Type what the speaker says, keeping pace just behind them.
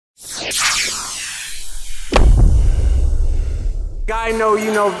Guy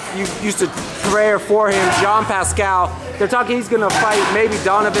you used to prayer for him, Jean Pascal. They're talking he's gonna fight maybe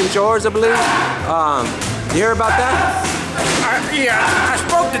Donovan George, I believe. You hear about that? I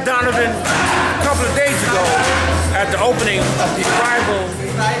spoke to Donovan a couple of days ago at the opening of the rival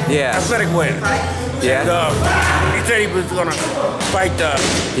athletic weight. Yeah. And, he said he was gonna fight.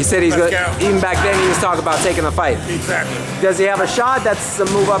 He said he's gonna. Even back then, he was talking about taking a fight. Exactly. Does he have a shot? That's a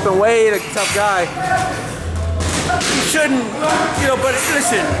move up in weight. A tough guy. He shouldn't, but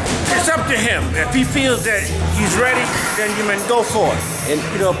listen, it's up to him. If he feels that he's ready, then you go for it. And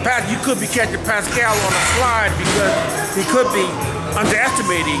you could be catching Pascal on a slide because he could be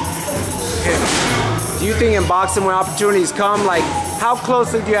underestimating him. Do you think in boxing when opportunities come, like how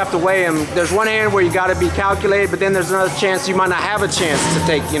closely do you have to weigh him? There's one hand where you got to be calculated, but then there's another chance you might not have a chance to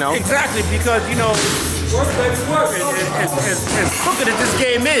take, Exactly, because, as crooked as this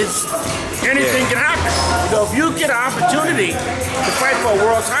game is, anything can happen. If you get an opportunity to fight for a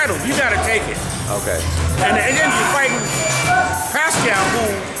world title, you got to take it. Okay. And then you're fighting Pascal,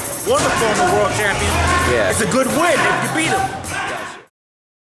 who was a former world champion. Yeah. It's a good win if you beat him.